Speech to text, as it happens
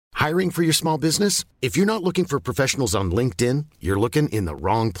Hiring for your small business? If you're not looking for professionals on LinkedIn, you're looking in the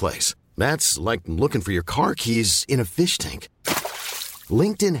wrong place. That's like looking for your car keys in a fish tank.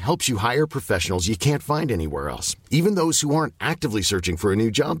 LinkedIn helps you hire professionals you can't find anywhere else, even those who aren't actively searching for a new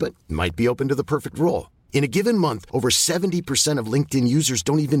job but might be open to the perfect role. In a given month, over 70% of LinkedIn users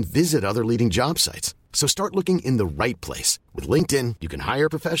don't even visit other leading job sites. So start looking in the right place. With LinkedIn, you can hire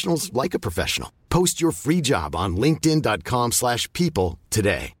professionals like a professional. Post your free job on linkedin.com/people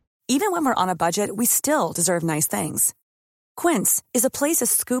today. Even when we're on a budget, we still deserve nice things. Quince is a place to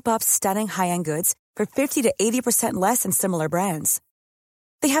scoop up stunning high-end goods for 50 to 80% less than similar brands.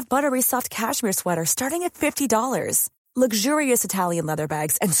 They have buttery soft cashmere sweaters starting at $50, luxurious Italian leather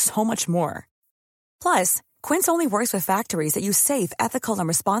bags, and so much more. Plus, Quince only works with factories that use safe, ethical, and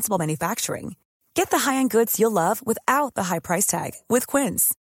responsible manufacturing. Get the high-end goods you'll love without the high price tag with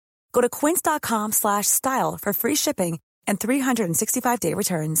Quince. Go to quince.com/style for free shipping and 365-day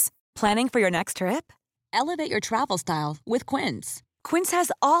returns. Planning for your next trip? Elevate your travel style with Quince. Quince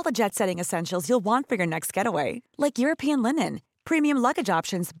has all the jet-setting essentials you'll want for your next getaway, like European linen, premium luggage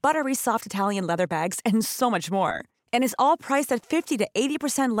options, buttery soft Italian leather bags, and so much more. And is all priced at 50 to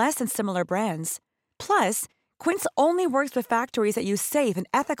 80% less than similar brands. Plus, Quince only works with factories that use safe and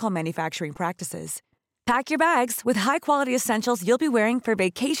ethical manufacturing practices. Pack your bags with high-quality essentials you'll be wearing for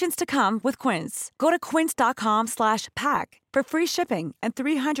vacations to come with Quince. Go to quince.com/pack for free shipping and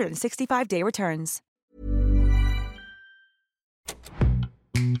 365-day returns.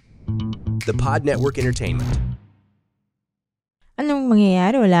 The Pod Network Entertainment. Anong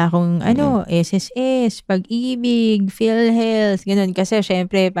mangyayari? Wala akong SSS, Pag-ibig, PhilHealth, ganun. Kasi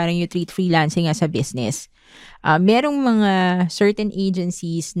syempre parang you treat freelancing as a business. Merong mga certain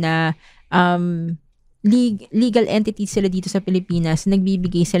agencies na legal entities sila dito sa Pilipinas,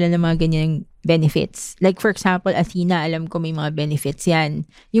 nagbibigay sila ng mga ganyang benefits. Like for example, Athena, alam ko may mga benefits yan.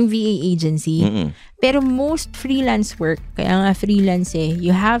 Yung VA agency. Pero most freelance work, kaya nga freelance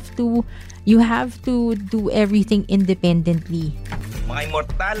you have to do everything independently. Mga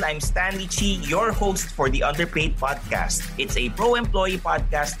Immortal, I'm Stanley Chi, your host for the Underpaid Podcast. It's a pro-employee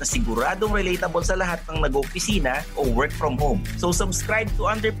podcast na siguradong relatable sa lahat ng nag-opisina o work from home. So subscribe to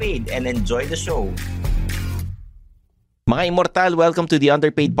Underpaid and enjoy the show. Mga Immortal, welcome to the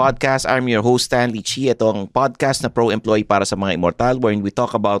Underpaid Podcast. I'm your host, Stanley Chi. Ito ang podcast na pro-employee para sa mga Immortal, wherein we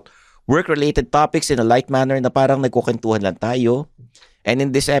talk about work-related topics in a light manner na parang nagkukentuhan lang tayo. And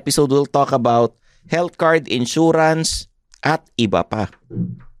in this episode, we'll talk about health card, insurance, at iba pa.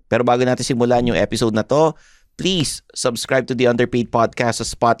 Pero bago natin simulan yung episode na to, please subscribe to the Underpaid Podcast sa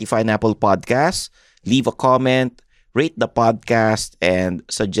Spotify and Apple Podcasts. Leave a comment, rate the podcast, and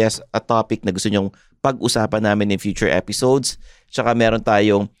suggest a topic na gusto nyong pag-usapan namin in future episodes. Tsaka meron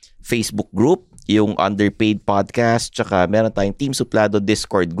tayong Facebook group, yung Underpaid Podcast. Tsaka meron tayong Team Suplado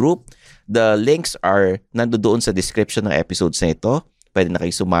Discord group. The links are nandoon sa description ng episodes na ito. Pwede na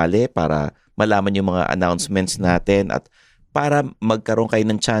kayo sumali para malaman yung mga announcements natin at para magkaroon kayo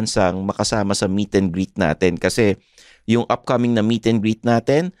ng tsansang makasama sa meet and greet natin. Kasi yung upcoming na meet and greet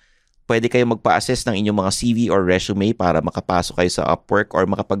natin, pwede kayo magpa-assess ng inyong mga CV or resume para makapasok kayo sa Upwork or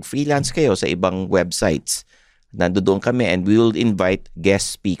makapag-freelance kayo sa ibang websites. Nandoon kami and we will invite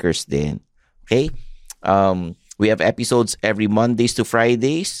guest speakers din. Okay? We have episodes every Mondays to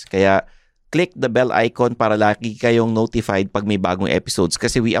Fridays. Kaya click the bell icon para lagi kayong notified pag may bagong episodes.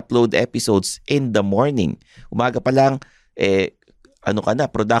 Kasi we upload episodes in the morning. Umaga pa lang,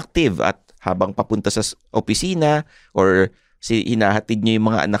 productive at habang papunta sa opisina or hinahatid nyo yung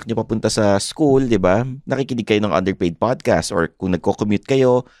mga anak nyo papunta sa school, di ba? Nakikinig kayo ng Underpaid Podcast or kung nagko-commute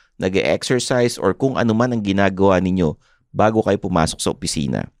kayo, nag-exercise or kung ano man ang ginagawa ninyo bago kayo pumasok sa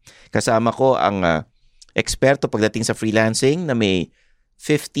opisina. Kasama ko ang eksperto pagdating sa freelancing na may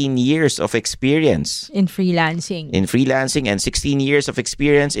 15 years of experience in freelancing and 16 years of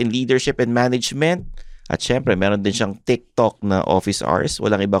experience in leadership and management. At syempre, meron din siyang TikTok na office hours.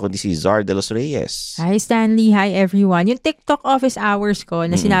 Walang iba kundi si Zar de los Reyes. Hi Stanley, hi everyone. Yung TikTok office hours ko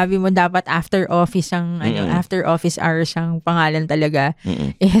na sinabi mo dapat after office after office hours ang pangalan talaga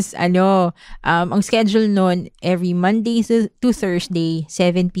is ang schedule nun every Monday to Thursday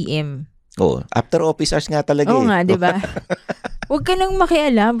 7 p.m. Oh, after office hours nga talaga. Oo nga, 'di ba? Huwag ka nang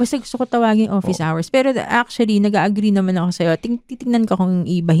makialam basta gusto ko tawagin office hours. Pero actually, nag-agree naman ako sa'yo. Titignan ko kung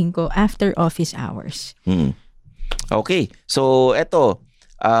ibahin ko after office hours. Okay. So, eto.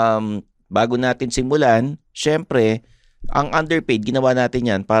 Bago natin simulan, syempre, ang Underpaid, ginawa natin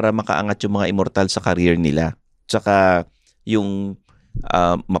yan para makaangat yung mga immortal sa career nila. Tsaka, yung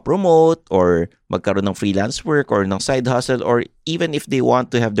ma-promote or magkaroon ng freelance work or ng side hustle or even if they want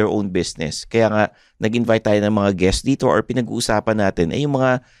to have their own business. Kaya nga, nag-invite tayo ng mga guests dito or pinag-uusapan natin ay yung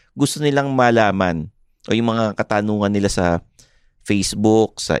mga gusto nilang malaman o yung mga katanungan nila sa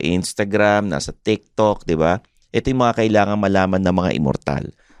Facebook, sa Instagram, nasa TikTok, di ba? Ito yung mga kailangan malaman ng mga immortal.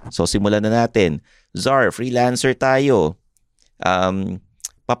 So, simulan na natin. Czar, freelancer tayo.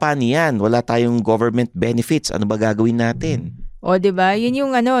 Paano yan? Wala tayong government benefits. Ano ba gagawin natin? O, diba? Yun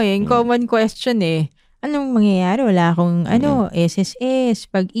yung yung common question eh. Anong mangyayari? Wala akong SSS,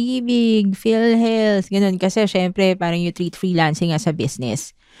 pag-ibig, PhilHealth, ganun. Kasi syempre, parang you treat freelancing as a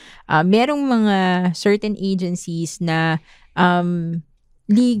business. Merong mga certain agencies na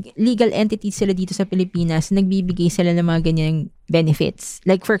legal entities sila dito sa Pilipinas, nagbibigay sila ng mga ganyang benefits.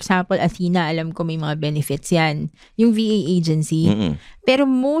 Like for example, Athena, alam ko may mga benefits yan. Yung VA agency. Pero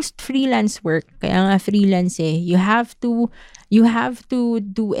most freelance work, kaya nga freelance you have to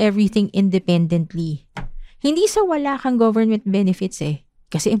do everything independently. Hindi sa wala kang government benefits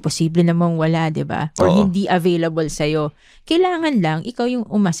Kasi imposible namang wala, di ba? Or hindi available sa'yo. Kailangan lang, ikaw yung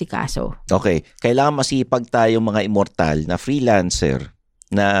umasikaso. Okay. Kailangan masipag tayo mga immortal na freelancer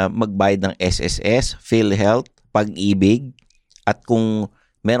na magbayad ng SSS, PhilHealth, pag-ibig, at kung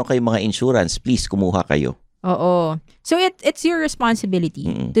meron kayong mga insurance, please kumuha kayo. Oo. So it's your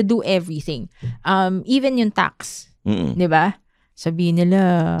responsibility to do everything. Even yung tax. Di ba? Sabihin nila,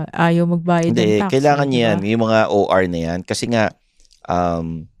 ayaw magbayad ng tax. Kailangan niyan, yung mga OR na yan. Kasi nga,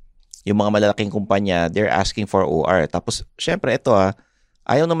 yung mga malalaking kumpanya, they're asking for OR. Tapos, syempre, ito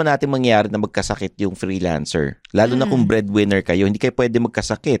ayaw naman natin mangyari na magkasakit yung freelancer. Lalo na kung breadwinner kayo, hindi kayo pwede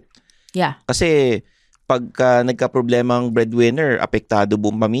magkasakit. Yeah. Kasi, pagka nagka-problema ang breadwinner, apektado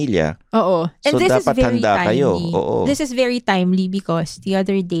buong pamilya. Oo. And so, this dapat is very handa timely. kayo. Oo. This is very timely because the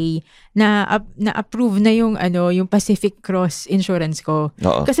other day, na-approve na yung Pacific Cross insurance ko.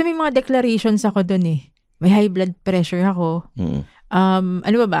 Oo. Kasi may mga declarations ako dun May high blood pressure ako.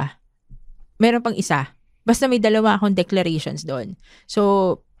 Ano ba? Meron pang isa. Basta may 2 akong declarations doon.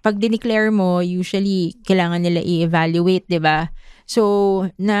 So, pag dineclare mo, usually, kailangan nila i-evaluate, di ba? So,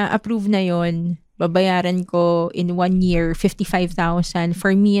 na-approve na yon, babayaran ko in 1 year, 55,000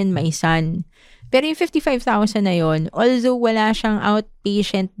 for me and my son. Pero yung 55,000 na yon, although wala siyang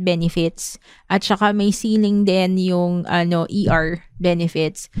outpatient benefits, at saka may ceiling din yung ER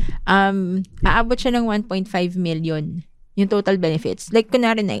benefits, aabot siya ng 1.5 million. Yung total benefits. Like,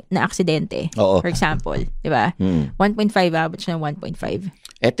 kunwari na aksidente. Oo. For example. Di ba? 1.5, abot siya ng 1.5.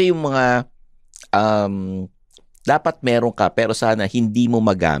 Ito yung mga dapat meron ka pero sana hindi mo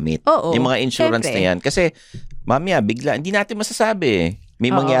magamit. Oo. Yung mga insurance Siyempre. na yan. Kasi, mamaya, bigla, hindi natin masasabi.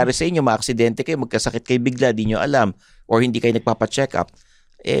 May mangyari sa inyo, maaksidente kayo, magkasakit kayo bigla, di nyo alam. Or hindi kayo nagpapacheck up.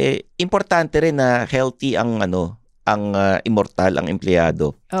 Importante rin na healthy ang immortal, ang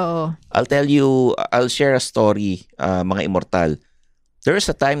empleyado. Oo. I'll share a story, mga immortal. There's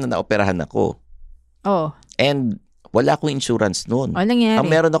a time na naoperahan ako. Oo. And wala akong insurance noon. Ano nangyari? Ang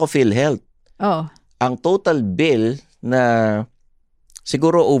meron ako PhilHealth. Oo. Ang total bill na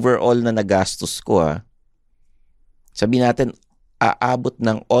siguro overall na nagastos ko, sabihin natin, aabot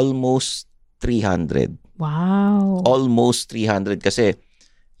ng almost 300. Wow. Almost 300 kasi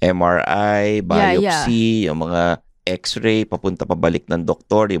MRI, biopsy, yung mga X-ray, papunta pabalik ng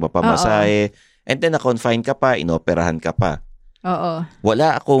doktor, yung mapamasahe. And then na-confine ka pa, inoperahan ka pa. Oo.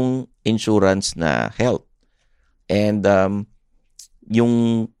 Wala akong insurance na health. And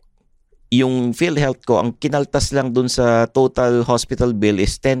yung PhilHealth ko, ang kinaltas lang dun sa total hospital bill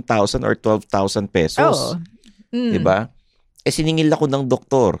is 10,000 or 12,000 pesos. Oo. Diba? Siningil ako ng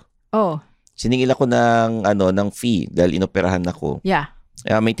doktor. Oo. Siningil ako ng fee dahil inoperahan ako. Yeah.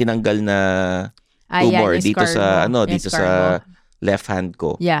 May tinanggal na tumor dito sa left hand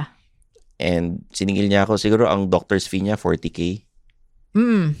ko. Yeah. And siningil niya ako, siguro ang doctor's fee niya 40K.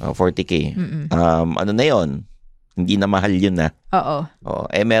 40K. Ano na 'yon? Hindi na mahal 'yun na. Oo.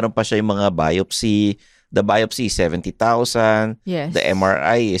 Meron pa siya yung mga biopsy. The biopsy 70,000. Yes. The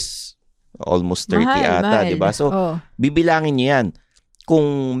MRI is almost 30 ata, mahal. 'di ba? So bibilangin niyo 'yan.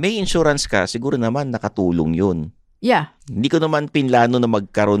 Kung may insurance ka, siguro naman nakatulong 'yun. Yeah. Hindi ko naman pinlano na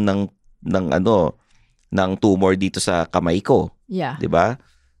magkaroon ng tumor dito sa kamay ko. Yeah. 'Di ba?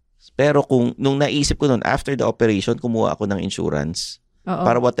 Pero nung naisip ko noon after the operation, kumuha ako ng insurance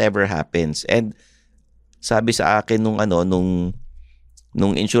para whatever happens. And sabi sa akin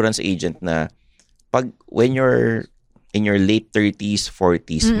nung insurance agent na when you're in your late 30s,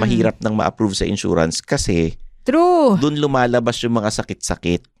 40s, mahirap nang ma-approve sa insurance kasi true. Doon lumalabas yung mga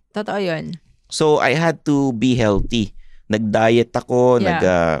sakit-sakit. Totoo 'yun. So I had to be healthy. Nag-diet ako,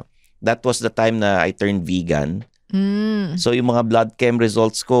 that was the time na I turned vegan. So yung mga blood chem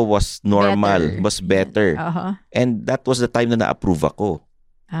results ko was normal, was better. And that was the time na na-approve ako.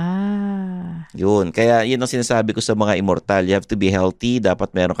 Yun. Kaya yun ang sinasabi ko sa mga immortal. You have to be healthy.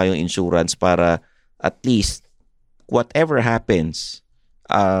 Dapat meron kayong insurance para at least whatever happens,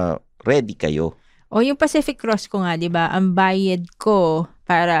 ready kayo. O yung Pacific Cross ko nga, di ba? Ang bayad ko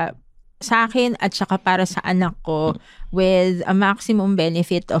para sa akin at saka para sa anak ko with a maximum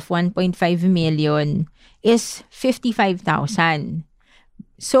benefit of 1.5 million is 55,000.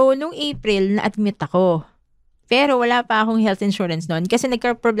 So, nung April, na-admit ako. Pero wala pa akong health insurance noon kasi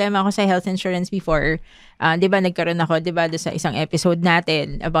nagka-problema ako sa health insurance before. 'Di ba nagkaroon ako, 'di ba, sa isang episode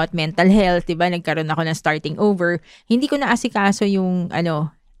natin about mental health, 'di ba, nagkaroon ako ng starting over. Hindi ko naasikaso yung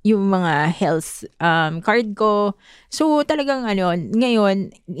mga health card ko. So talagang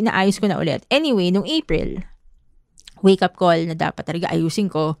ngayon inaayos ko na ulit. Anyway, nung April, wake up call na dapat talaga ayusin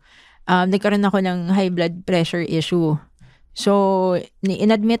ko. Nagkaroon ako ng high blood pressure issue. So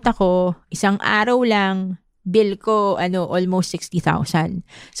inadmit ako, isang araw lang bill ko almost 60,000.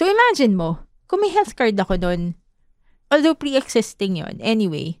 So imagine mo, kung may health card ako doon, although pre-existing yon.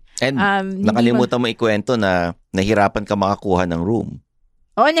 Anyway. And nakalimutan mo ikwento na nahirapan ka makakuha ng room.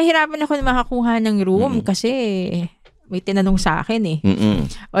 Oo, nahirapan ako na makakuha ng room kasi may tinanong sa akin eh.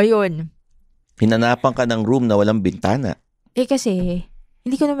 O yun. Hinanapan ka ng room na walang bintana. Kasi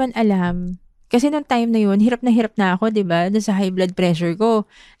hindi ko naman alam. Kasi nung time na yun, hirap na ako, di ba? Sa high blood pressure ko.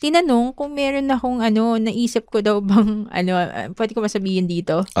 Tinanong kung meron akong naisip ko daw bang, pwede ko masabihin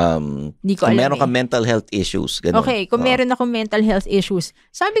dito? Hindi ko alam. Kung meron ka mental health issues, ganun. Okay, kung meron akong mental health issues.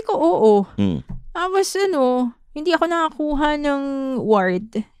 Sabi ko, oo. Tapos hindi ako nakakuha ng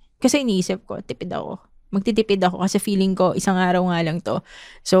ward. Kasi iniisip ko, tipid ako. Magtitipid ako kasi feeling ko isang araw nga lang to.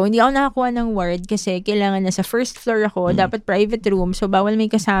 So, hindi ako nakakuha ng ward kasi kailangan na sa first floor ako, dapat private room, so bawal may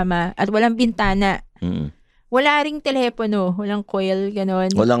kasama at walang bintana. Wala ring telepono, walang coil,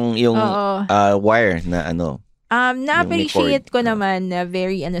 ganon. Walang yung wire na na-appreciate ko naman na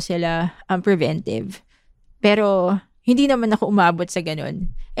very sila preventive. Pero, hindi naman ako umabot sa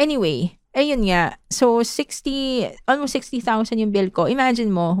ganon. Anyway, ayun nga. So, almost 60,000 yung bill ko.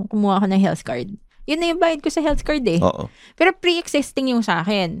 Imagine mo, kumuha ako ng health card. Yun na yung bayad ko sa health card eh. Oo. Pero pre-existing yung sa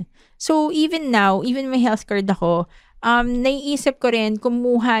akin. So, even now, even may health card ako, naiisip ko rin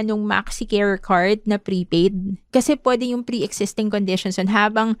kumuha nung MaxiCare card na prepaid. Kasi pwede yung pre-existing conditions yun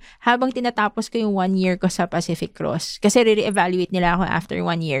habang tinatapos ko yung 1 year ko sa Pacific Cross. Kasi re-evaluate nila ako after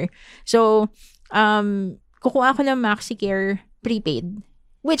 1 year. So, kukuha ako ng MaxiCare prepaid.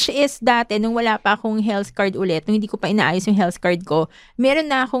 Which is dati, nung wala pa akong health card ulit, nung hindi ko pa inaayos yung health card ko, meron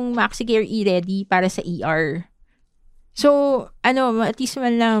na akong MaxiCare e-ready para sa ER. So, at least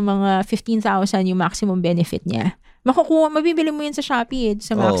man lang mga 15,000 yung maximum benefit niya. Mabibili mo yun sa Shopee,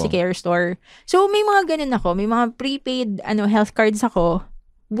 sa MaxiCare store. So, may mga ganun ako. May mga prepaid health cards ako,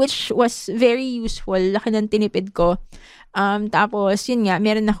 which was very useful. Laki ng tinipid ko. Tapos, yun nga,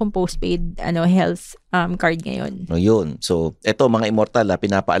 meron akong postpaid health card ngayon. Yun. So, eto mga immortal,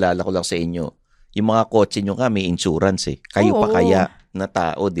 pinapaalala ko lang sa inyo. Yung mga kotse nyo nga, may insurance eh. Kayo pa kaya na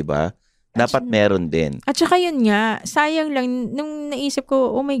tao, di ba? Dapat meron din. At saka yun nga, sayang lang, nung naisip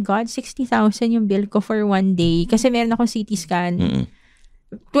ko, oh my God, 60,000 yung bill ko for 1 day. Kasi meron akong CT scan.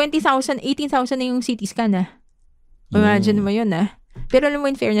 20,000, 18,000 na yung CT scan Imagine mo yun Pero alam mo,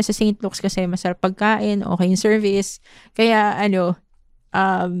 in fairness, sa St. Luke's kasi masarap pagkain, okay yung service. Kaya,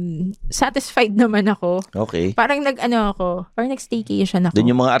 satisfied naman ako. Okay. Parang nag-staycation ako.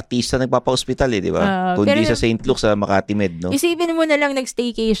 Doon yung mga artista nagpapa-hospital di ba? Kundi sa St. Luke's, sa Makati Med, no? Isipin mo na lang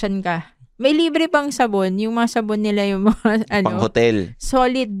nag-staycation ka. May libre pang sabon. Yung mga sabon nila, yung mga, pang-hotel.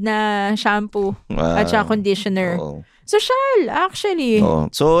 Solid na shampoo at saka conditioner. Social, actually.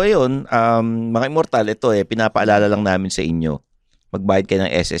 So, ayun, mga immortal, ito pinapaalala lang namin sa inyo. Magbayad kayo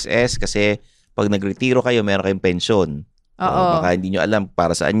ng SSS kasi pag nagretiro kayo, meron kayong pensyon. Baka hindi nyo alam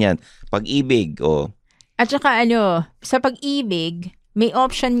para saan yan. Pag-ibig. At saka sa pag-ibig, may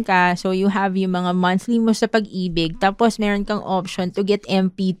option ka. So, you have yung mga monthly mo sa pag-ibig. Tapos, meron kang option to get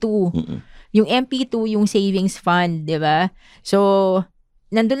MP2. Yung MP2, yung savings fund, di ba? So,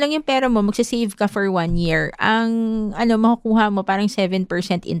 nandun lang yung pera mo, magsasave ka for 1 year. Ang makukuha mo, parang 7%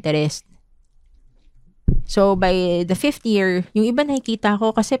 interest. So, by the 5th year, yung iba nakikita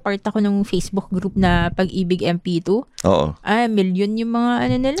ko kasi part ako ng Facebook group na Pag-ibig MP2. Oo. Million yung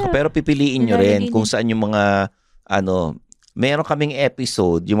mga nila. Pero pipiliin nyo rin kung saan yung mga, meron kaming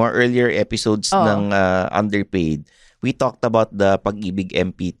episode, yung mga earlier episodes ng Underpaid. We talked about the Pag-ibig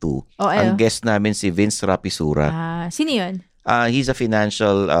MP2. Ang guest namin si Vince Rapisura. Sino yun? He's a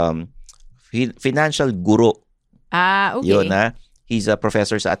financial guru. Okay. Yun He's a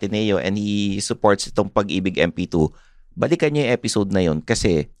professor sa Ateneo and he supports itong Pag-ibig MP2. Balikan niyo yung episode na yun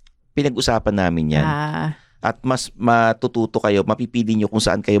kasi pinag-usapan namin yan. at mas matututo kayo, mapipili nyo kung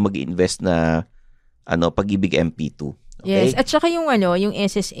saan kayo mag-invest na Pag-ibig MP2. Okay? Yes, at saka yung yung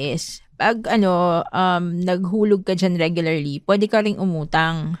SSS, pag naghulog ka dyan regularly, pwede ka ring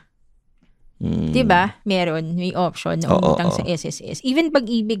umutang. Diba? May option na umutang sa SSS. Even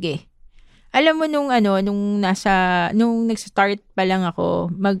Pag-ibig eh. Alam mo nung nag-start pa lang ako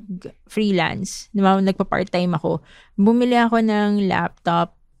mag-freelance, nagpa-part-time ako, bumili ako ng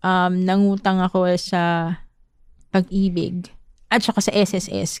laptop, nangutang ako sa Pag-ibig at saka sa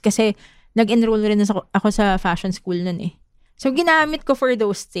SSS kasi nag-enroll rin ako sa fashion school nun eh. So, ginamit ko for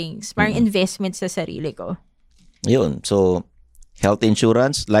those things. Parang investment sa sarili ko. Yun. So, health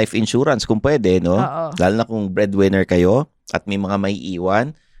insurance, life insurance kung pwede, no? Oo. Lalo na kung breadwinner kayo at may mga may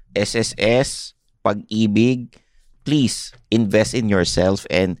iwan. SSS, Pag-ibig, please invest in yourself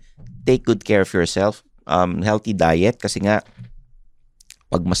and take good care of yourself. Healthy diet kasi nga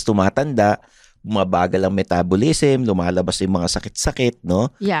pag mas tumatanda, bumabagal ang metabolism, lumalabas yung mga sakit-sakit, no?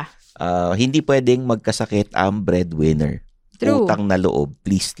 Yeah. Hindi pwedeng magkasakit ang breadwinner. True. Utang na loob,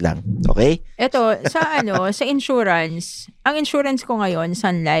 please lang. Okay? Ito, sa insurance, ang insurance ko ngayon,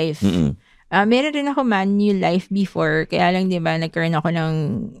 Sun Life. Meron rin ako Manulife before, kaya lang 'di ba nagkaroon ako ng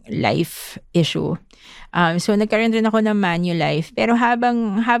life issue. So nagkaroon rin ako ng Manulife, pero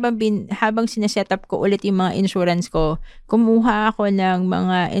habang sineset up ko ulit yung mga insurance ko, kumuha ako ng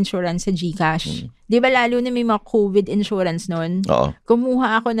mga insurance sa GCash. 'Di ba lalo na may mga COVID insurance noon? Oo.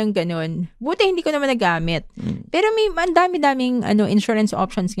 Kumuha ako ng ganun. Buti hindi ko naman nagamit. Pero may ang dami-daming insurance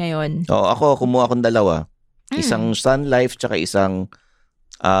options ngayon. Oo, ako kumuha akong dalawa. Isang Sun Life tsaka isang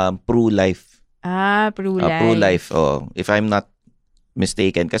Pro Life. Pro Life. Pro Life, if I'm not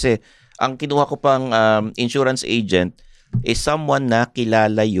mistaken. Kasi, ang kinuha ko pang insurance agent is someone na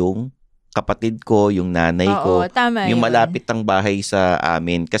kilala yung kapatid ko, yung nanay ko. Tama yung yun. malapit ang bahay sa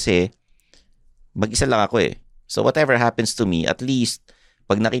amin. Kasi, mag-isa lang ako eh. So, whatever happens to me, at least,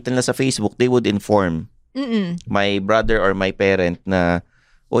 pag nakita nila sa Facebook, they would inform my brother or my parent na,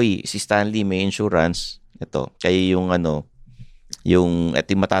 oy, si Stanley may insurance. Ito, kayo yung yung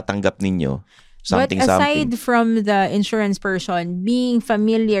matatanggap ninyo. But aside from the insurance person, being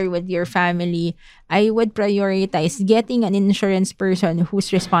familiar with your family, I would prioritize getting an insurance person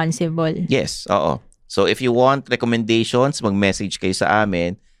who's responsible. Yes, oo. So if you want recommendations, mag-message kayo sa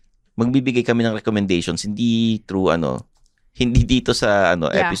amin. Magbibigay kami ng recommendations, hindi through hindi dito sa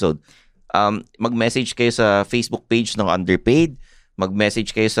episode. Mag-message kayo sa Facebook page ng Underpaid,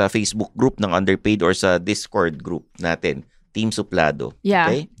 mag-message kayo sa Facebook group ng Underpaid or sa Discord group natin. Team Suplado.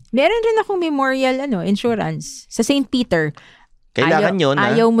 Yeah. Okay? Meron rin akong memorial insurance sa St. Peter. Kailangan yun.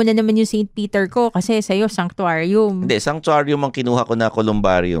 Ayaw mo na naman yung St. Peter ko kasi sa'yo, sanctuarium. Hindi, sanctuarium ang kinuha ko na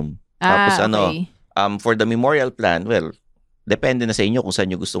columbarium. Tapos okay. For the memorial plan, well, depende na sa inyo kung saan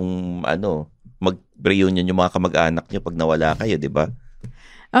nyo gustong mag-reunion yung mga kamag-anak nyo pag nawala kayo, di ba?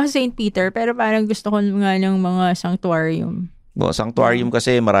 St. Peter, pero parang gusto ko nga ng mga sanctuarium. Sanctuarium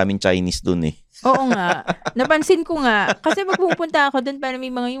kasi maraming Chinese dun eh. Oo nga. Napansin ko nga. Kasi pag pupunta ako dun, para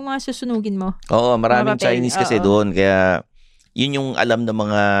may yung mga susunugin mo. Oo, maraming Chinese kasi doon. Kaya, yun yung alam ng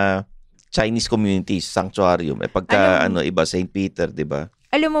mga Chinese communities, sanctuarium. Pagka, iba, St. Peter, di ba?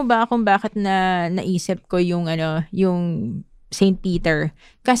 Alam mo ba kung bakit naisip ko yung St. Peter?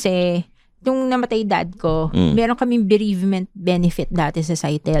 Kasi, nung namatay dad ko, meron kaming bereavement benefit dati sa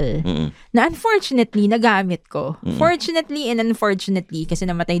Sitel. Na unfortunately, nagamit ko. Fortunately and unfortunately, kasi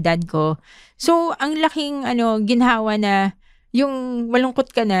namatay dad ko. So, ang laking ginhawa na yung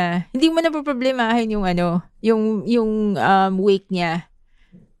malungkot ka na, hindi mo na problemahin yung wake niya.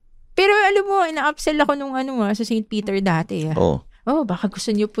 Pero alam mo, ina-upsell ako nung sa St. Peter dati. Baka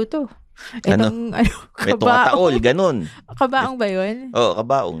gusto niyo po to. Itong kabaong. Ganun. Kabaong ba yun?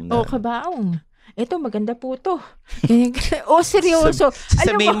 Kabaong. Kabaong. Ito, maganda po to. Seryoso.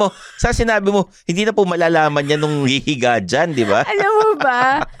 Sinabi mo, hindi na po malalaman niya nung hihiga dyan, di ba?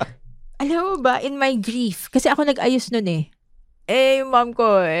 Alam mo ba, in my grief, kasi ako nag-ayos nun eh. Yung mom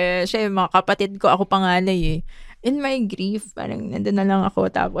ko, siya yung mga kapatid ko, ako panganay eh. In my grief, parang nandun na lang ako.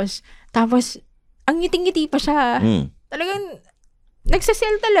 Tapos, ang ngiting-ngiti pa siya. Talagang,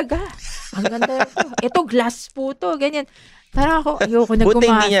 nagsasell talaga. Ang ganda ito. Ito, glass po to. Ganyan. Parang ako, ayoko na gumastos.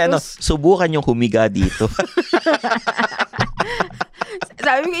 Buti hindi niya, subukan yung humiga dito.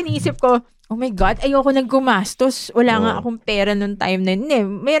 Sabi ko, iniisip ko, oh my God, ayoko na gumastos. Wala nga akong pera nung time na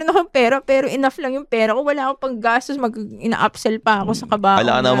yun. Meron akong pera, pero enough lang yung pera ko. Wala akong panggastos. Ina-upsell pa ako sa kabaong.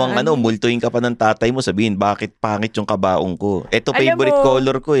 Wala namang multuin ka pa ng tatay mo, sabihin, bakit pangit yung kabaong ko? Ito, favorite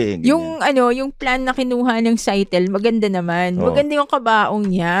color ko eh. Ganyan. Yung plan na kinuha ng Sitel, maganda naman. Maganda yung kabaong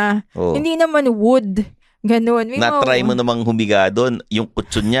niya. Hindi naman wood. Ganun. Na-try mo namang humiga doon. Yung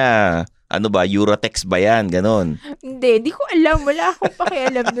kutsyon niya, Ano ba, Eurotex ba yan? Ganon. Hindi, di ko alam. Wala akong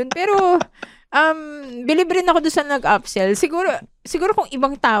pakialam dun. Pero, bilib rin ako doon sa nag-upsell. Siguro kung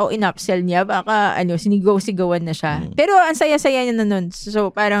ibang tao in-upsell niya, baka sinigaw-sigawan na siya. Pero ang saya-saya niya na nun.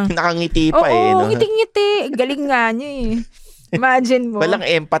 So, parang... Nakangiti pa Oo, no? ngiti-ngiti. Galing nga niya Imagine mo. Walang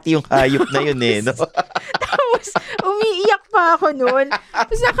empathy yung hayop na yun no? Tapos, umiiyak pa ako noon.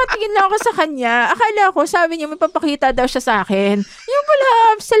 Tapos nakatingin lang ako sa kanya. Akala ko, sabi niya, may papakita daw siya sa akin. Yung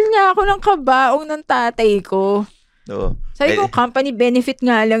pala, upsell niya ako ng kabaong ng tatay ko. No. Sabi ko, company benefit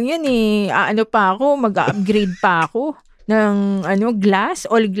nga lang yan mag-upgrade pa ako ng glass,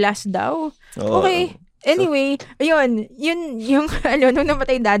 all glass daw. Okay. Anyway, ayun, yun yung nung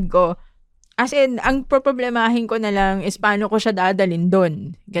namatay dad ko. As in, ang problemahin ko na lang is paano ko siya dadalin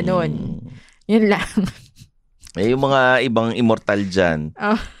doon. Ganon. Yun lang. Yung mga ibang immortal dyan,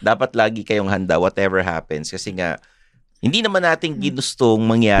 dapat lagi kayong handa whatever happens. Kasi nga, hindi naman natin ginustong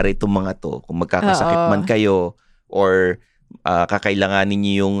mangyari itong mga to. Kung magkakasakit man kayo or kakailanganin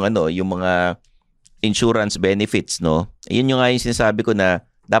niyo yung mga insurance benefits, no? Yun yung nga yung sinasabi ko na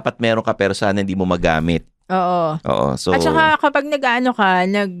dapat meron ka pero sana hindi mo magamit. Oo. So, at saka kapag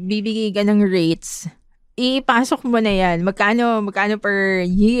nagbibigay ka ng rates, ipasok mo na yan. Magkano per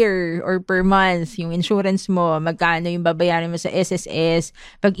year or per month yung insurance mo, magkano yung babayaran mo sa SSS,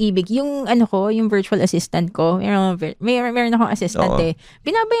 Pag-ibig. Yung yung virtual assistant ko, meron akong assistant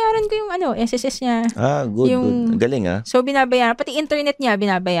Binabayaran ko yung SSS niya. Good. Galing So, binabayaran. Pati internet niya,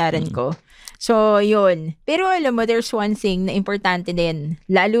 binabayaran ko. So, yun. Pero alam mo, there's one thing na importante din.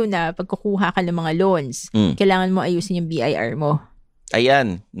 Lalo na pag kukuha ka ng mga loans, kailangan mo ayusin yung BIR mo.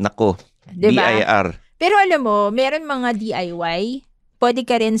 Ayan, nako. Diba? BIR. Pero alam mo, meron mga DIY. Pwede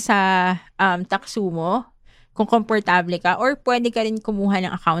ka rin sa Taxumo kung komportable ka or pwede ka rin kumuha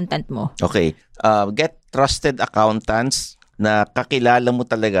ng accountant mo. Okay. Get trusted accountants na kakilala mo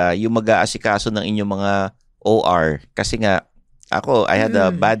talaga yung mag-aasikaso ng inyong mga OR. Kasi nga, I had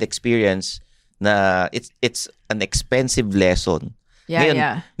a bad experience na it's an expensive lesson.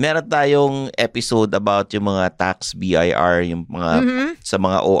 Ngayon, meron tayong episode about yung mga tax BIR, yung mga sa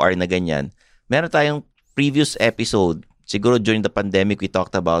mga OR na ganyan. Meron tayong previous episode. Siguro during the pandemic we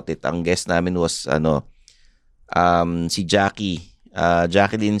talked about it. Ang guest namin was si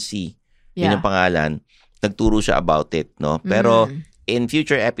Jacqueline C. Yun yung pangalan. Nagturo siya about it, no? Pero in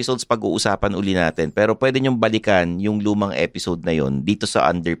future episodes pag-uusapan uli natin. Pero pwede niyong balikan yung lumang episode na yon dito sa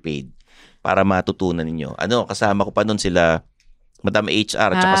Underpaid para matutunan ninyo. Kasama ko pa nun sila Madam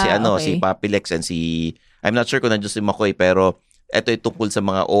HR at saka si Papilex and I'm not sure kung nandiyan si Makoy, pero ito ay tungkol sa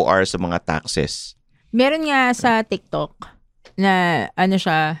mga OR sa mga taxes. Meron nga sa TikTok na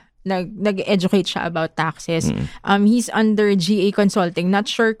nag-educate siya about taxes. He's under GA Consulting. Not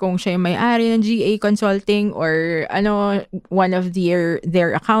sure kung siya yung may-ari ng GA Consulting or one of their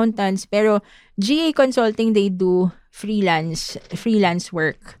accountants. Pero GA Consulting, they do freelance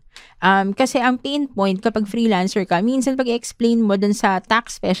work. Kasi ang pain point kapag freelancer ka, minsan pag-explain mo dun sa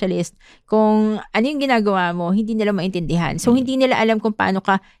tax specialist kung ano yung ginagawa mo, hindi nila maintindihan. So, hindi nila alam kung paano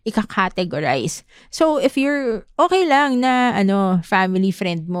ka ika-categorize. So, if you're okay lang na family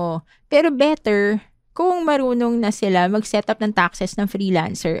friend mo, pero better kung marunong na sila mag-set up ng taxes ng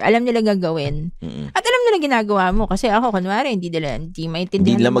freelancer, alam nila gagawin. At alam nila ginagawa mo. Kasi ako, kunwari, hindi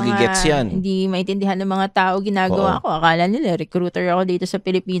maintindihan ng mga, hindi maintindihan ng mga tao ginagawa ko. Akala nila, recruiter ako dito sa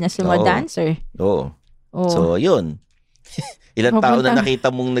Pilipinas sa mga dancer. Oo. So, yun. Ilang tao na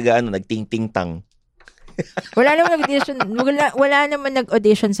nakita mong nagting-ting-tang. Wala naman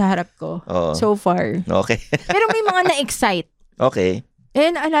nag-audition sa harap ko. So far. Okay. Pero may mga na-excite. Okay.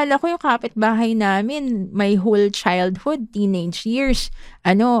 Naalala ko yung kapitbahay namin, my whole childhood, teenage years.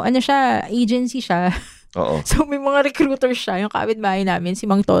 Siya, agency siya. Oo. So, may mga recruiter siya, yung kapitbahay namin, si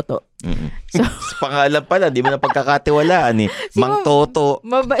Mang Toto. So, sa pangalan pala, di mo na pagkakatiwalaan Mang Toto.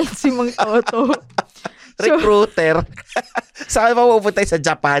 Mabait si Mang Toto. Recruiter. Saan pa pupunta sa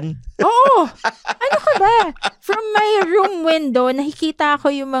Japan? Oo. Ano ka ba? From my room window, nakikita ko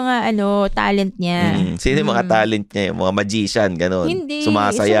yung mga talent niya. Sino yung mga talent niya? Yung mga magician, gano'n? Hindi.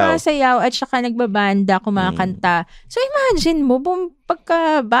 Sumasayaw At saka nagbabanda, kumakanta. So imagine mo,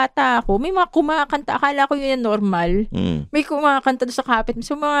 pagka-bata ako, may mga kumakanta. Akala ko yun normal. May kumakanta doon sa kapit.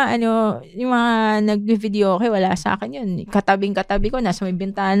 So yung mga nag-video, wala sa akin yun. Katabing-katabi ko, nasa may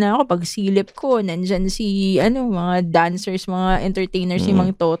bintana ako. Pag silip ko, nandyan mga dancers, mga entertainers, si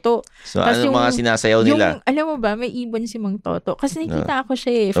Mang Toto. So, mga sinasayaw nila? Alam mo ba, may ibon si Mang Toto. Kasi nakita ko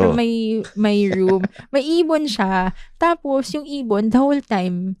siya from my room. May ibon siya. Tapos, yung ibon, the whole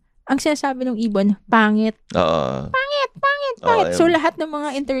time, ang sinasabi ng ibon, pangit. Pangit. So, lahat ng mga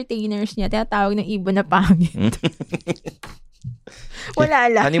entertainers niya, tinatawag ng ibon na pangit. Wala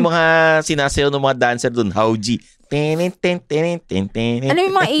lang. Ano yung mga sinasayaw ng mga dancer dun? Howji. Ano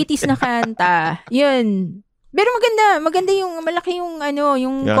yung mga 80s na kanta? Yun. Pero maganda yung malaki yung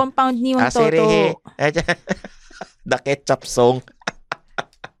yung compound ni Mang Toto. The Ketchup Song.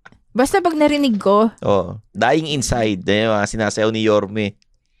 Basta pag narinig ko. Dying Inside. Yung mga sinasayaw ni Yorme.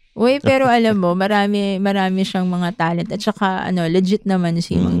 Uy, pero alam mo, marami siyang mga talent at saka legit naman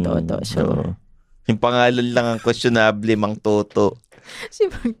si Mang Toto. So, yung pangalan lang ang questionable, Mang Toto. Si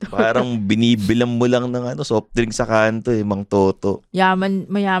Mang Toto. Parang binibilang mo lang ng soft drink sa kanto, Mang Toto.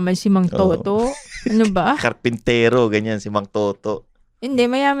 Mayaman si Mang Toto. Ano ba? Karpintero, ganyan si Mang Toto. Hindi,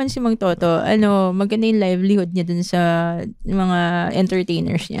 mayaman si Mang Toto. Maganda yung livelihood niya dun sa mga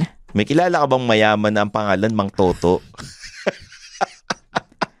entertainers niya. May kilala ka bang mayaman na ang pangalan, Mang Toto?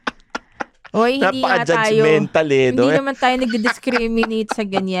 Oy, hindi nga tayo. Hindi naman tayo nagdi-discriminate sa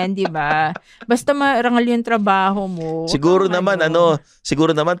ganyan, di ba? Basta marangal yung trabaho mo. Siguro naman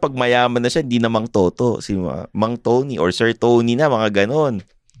pag mayaman na siya, hindi na Mang Toto. Si Mang Tony or Sir Tony na, mga ganon.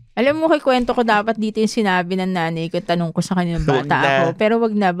 Alam mo, kwento ko dapat dito yung sinabi ng nanay ko, tanong ko sa kanya bata ako. Pero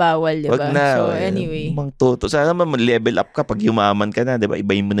wag na, bawal, di ba? Wag na. So, anyway. Mang Toto. Sana naman level up ka pag yumaman ka na, di ba?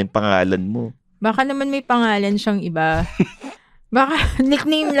 Ibahin mo na yung pangalan mo. Baka naman may pangalan siyang iba. Baka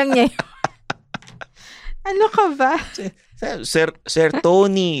nickname lang niya. Ano ka ba? Sir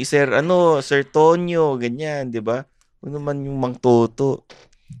Tony, Sir Tonyo, ganyan, di ba? Ano naman yung Mang Toto?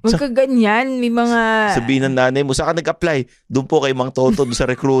 Huwag ka ganyan, may mga... Sabihin ng nanay mo, saan ka nag-apply? Doon po kay Mang Toto, doon sa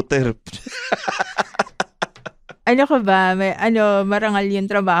recruiter. Ano ka ba? Marangal yung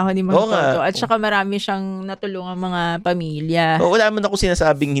trabaho ni Mang Toto. At saka marami siyang natulungang mga pamilya. Wala man ako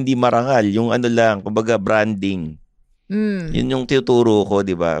sinasabing hindi marangal. Yung kumbaga branding. Yun yung tinuturo ko,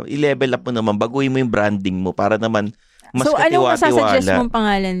 di ba? I-level up mo naman, baguhin mo yung branding mo para naman mas katiwa-tiwala. So, anong masasuggest mong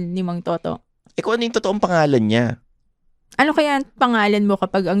pangalan ni Mang Toto? Kung ano yung totoong pangalan niya? Ano kaya ang pangalan mo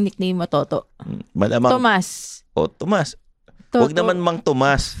kapag ang nickname mo Toto? Malamang Tomas. Tomas. Toto. Huwag naman Mang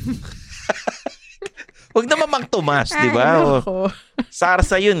Tomas. Huwag naman Mang Tomas, di ba?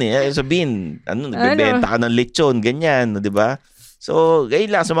 Sarsa yun Sabihin, nagbebenta ka ng lechon, ganyan, di ba? So,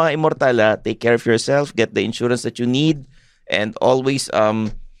 ganyan lang sa mga immortal, take care of yourself, get the insurance that you need, and always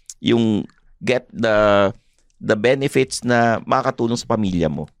yung get the benefits na makakatulong sa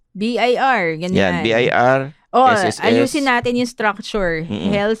pamilya mo. BIR, ganyan. Yan, BIR, SSS. Ayusin natin yung structure.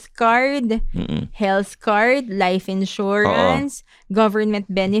 Health card, life insurance, government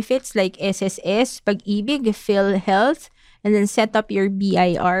benefits like SSS, Pag-ibig, PhilHealth, and then set up your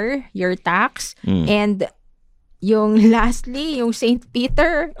BIR, your tax, and yung lastly, yung St.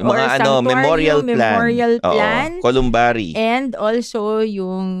 Peter yung mga Memorial Plan. Columbari. And also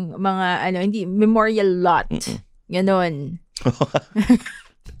yung mga memorial lot. Ganon.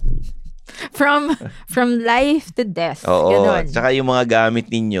 From life to death. Ganon. Tsaka yung mga gamit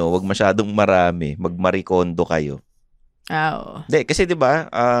ninyo, wag masyadong marami. Magmarikondo kayo. Hindi, kasi 'di ba,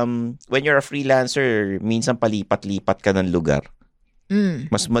 when you're a freelancer, minsan palipat-lipat ka ng lugar.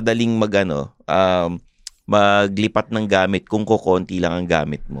 Mas madaling maglipat ng gamit kung kukonti lang ang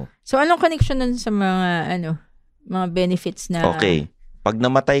gamit mo. So, anong connection nun sa mga, mga benefits na... Okay. Pag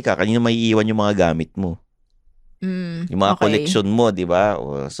namatay ka, kanina may iiwan yung mga gamit mo. Yung mga collection mo, di ba?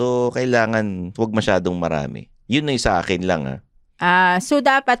 So, kailangan huwag masyadong marami. Yun na yung sa akin lang, So,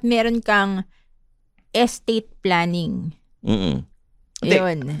 dapat meron kang estate planning. Yun.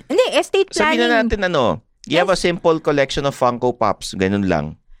 Hindi, estate planning... Sabihin na natin you have a simple collection of Funko Pops. Ganun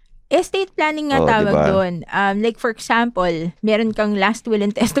lang. Estate planning nga tawag doon. Like for example, meron kang last will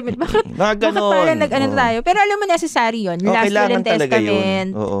and testament. Bakit parang nag-ano tayo? Pero alam mo, necessary yun. Last will and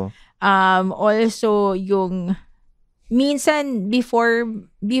testament. Also, yung minsan before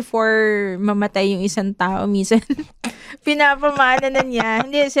mamatay yung isang tao, minsan pinapamana na niya.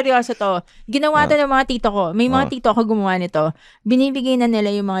 Hindi, seryoso to. Ginawa to ng mga tito ko. May mga tito ko gumawa nito. Binibigay na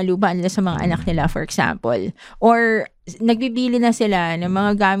nila yung mga lupa nila sa mga anak nila, for example. Or nagbibili na sila ng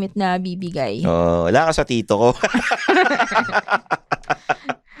mga gamit na bibigay. Wala ka sa tito ko.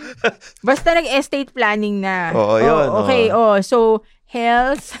 Basta nag-estate planning na. Yun. Okay, so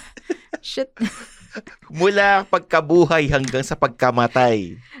health. Shit. Mula pagkabuhay hanggang sa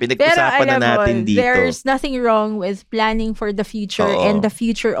pagkamatay. Pinag-usapan na natin dito. There's nothing wrong with planning for the future, and the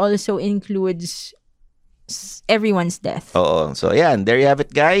future also includes everyone's death. So, ayan. There you have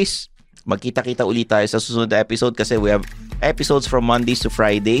it, guys. Magkita-kita ulit tayo sa susunod na episode kasi we have episodes from Mondays to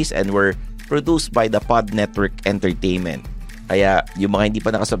Fridays and we're produced by the Pod Network Entertainment. Kaya yung mga hindi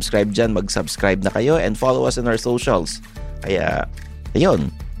pa nakasubscribe dyan, mag-subscribe na kayo and follow us on our socials. Kaya, ayun.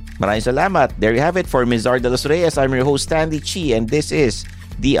 Maraming salamat. There you have it for Ms. Zarda Los Reyes. I'm your host, Stanley Chi, and this is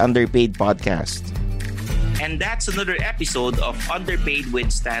The Underpaid Podcast. And that's another episode of Underpaid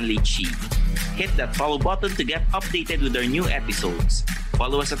with Stanley Chi. Hit that follow button to get updated with our new episodes.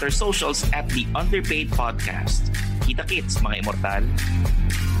 Follow us at our socials at The Underpaid Podcast. Kita-kits, mga immortal.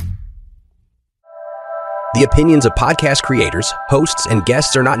 The opinions of podcast creators, hosts, and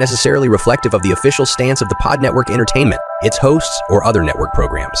guests are not necessarily reflective of the official stance of the Pod Network Entertainment, its hosts, or other network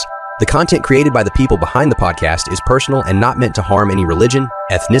programs. The content created by the people behind the podcast is personal and not meant to harm any religion,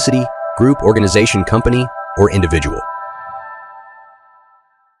 ethnicity, group, organization, company, or individual.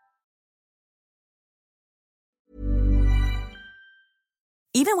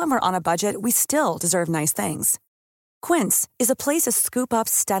 Even when we're on a budget, we still deserve nice things. Quince is a place to scoop up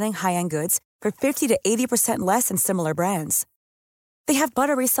stunning high-end goods for 50 to 80% less than similar brands. They have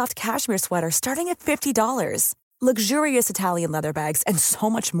buttery soft cashmere sweaters starting at $50, luxurious Italian leather bags, and so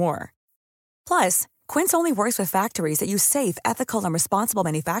much more. Plus, Quince only works with factories that use safe, ethical, and responsible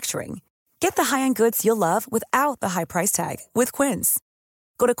manufacturing. Get the high-end goods you'll love without the high price tag with Quince.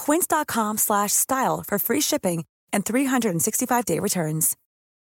 Go to quince.com/style for free shipping and 365-day returns.